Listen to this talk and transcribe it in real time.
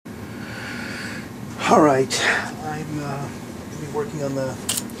Alright, I'm going to be working on the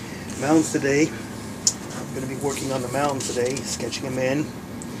mountains today. Sketching them in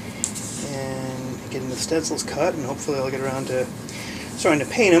and getting the stencils cut, and hopefully I'll get around to starting to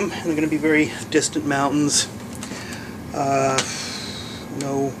paint them. And they're going to be very distant mountains.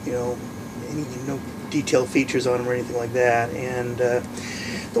 No detailed features on them or anything like that. And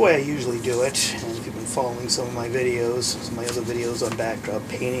the way I usually do it, and if you've been following some of my videos, some of my other videos on backdrop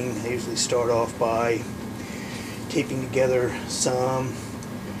painting, I usually start off by taping together some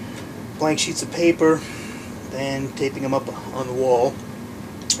blank sheets of paper, then taping them up on the wall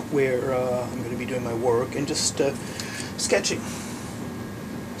where I'm going to be doing my work, and just sketch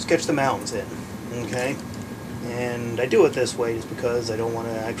the mountains in, okay? And I do it this way just because I don't want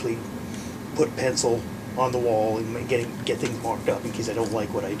to actually put pencil on the wall and get things marked up in case I don't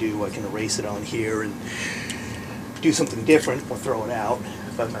like what I do. I can erase it on here and do something different or throw it out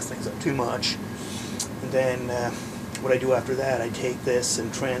if I mess things up too much. And then what I do after that, I take this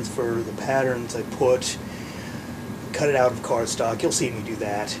and transfer the patterns I put, cut it out of cardstock. You'll see me do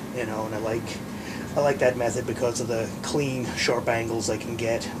that, you know, and I like that method because of the clean, sharp angles I can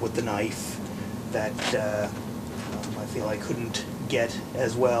get with the knife that I feel I couldn't get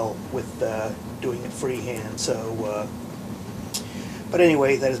as well with doing it freehand. So, but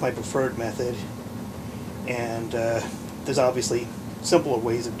anyway, that is my preferred method, and there's obviously simpler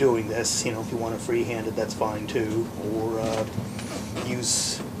ways of doing this. You know, if you want to freehand it, that's fine too, or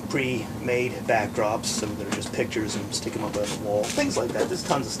use pre-made backdrops, some that are just pictures, and stick them up on the wall, things like that. There's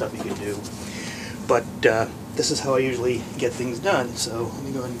tons of stuff you can do, but this is how I usually get things done. So let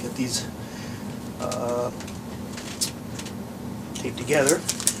me go ahead and get these taped together.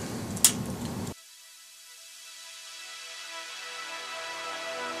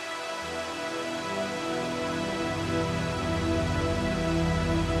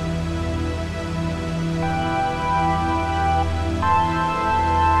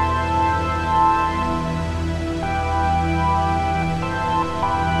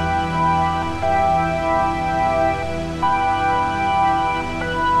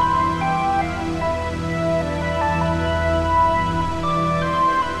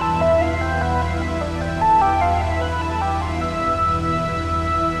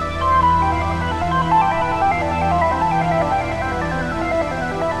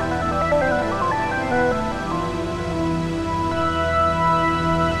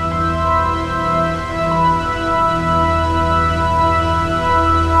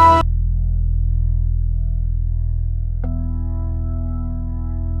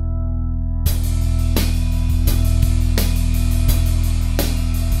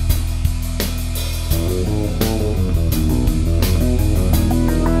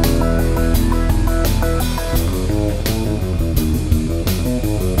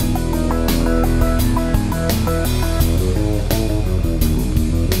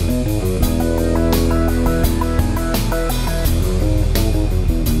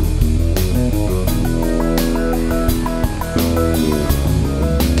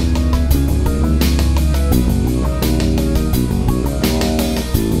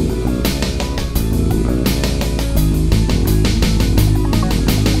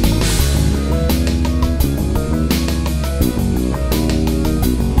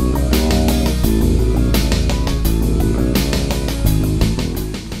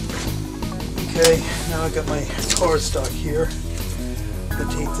 Okay, now I've got my cardstock here. I'm going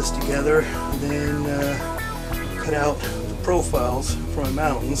to tape this together and then cut out the profiles for my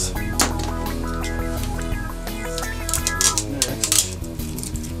mountains.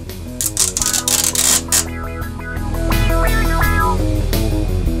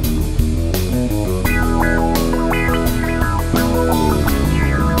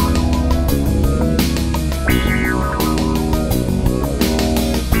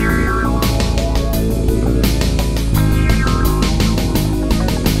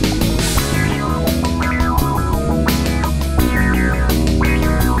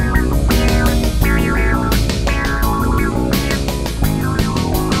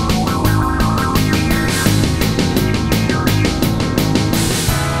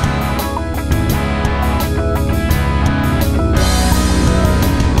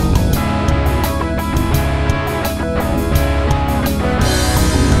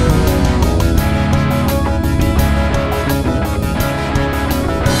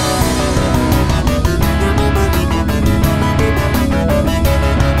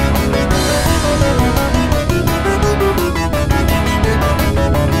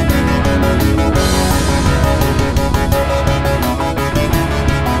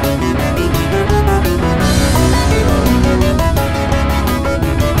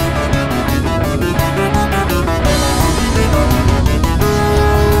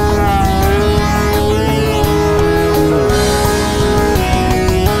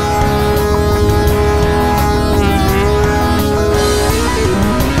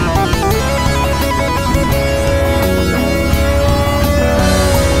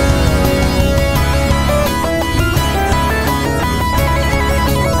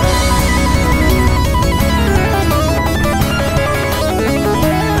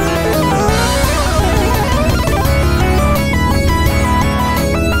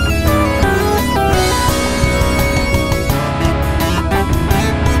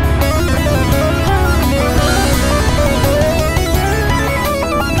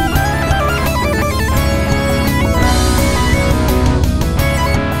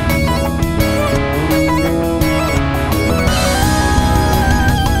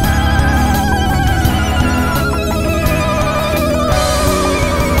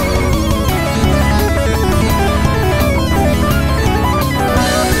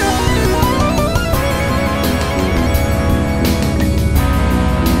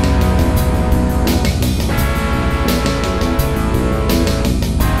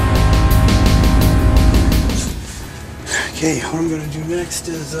 Okay, what I'm going to do next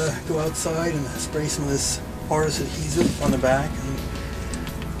is go outside and spray some of this artist adhesive on the back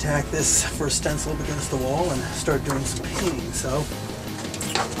and tack this for a stencil up against the wall and start doing some painting. So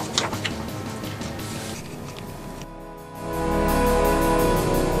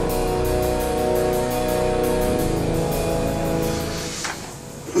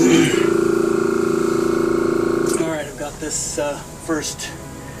alright, I've got this first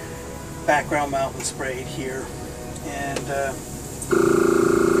background mountain sprayed here, and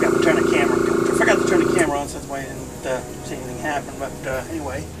forgot to turn the camera on, so that's why I didn't see anything happen. But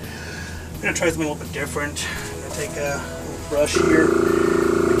anyway, I'm going to try something a little bit different. I'm going to take a little brush here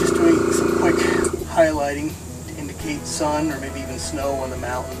and just doing some quick highlighting to indicate sun or maybe even snow on the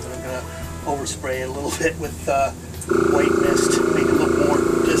mountains, and I'm going to overspray it a little bit with white mist to make it look more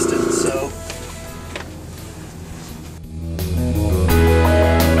distant. So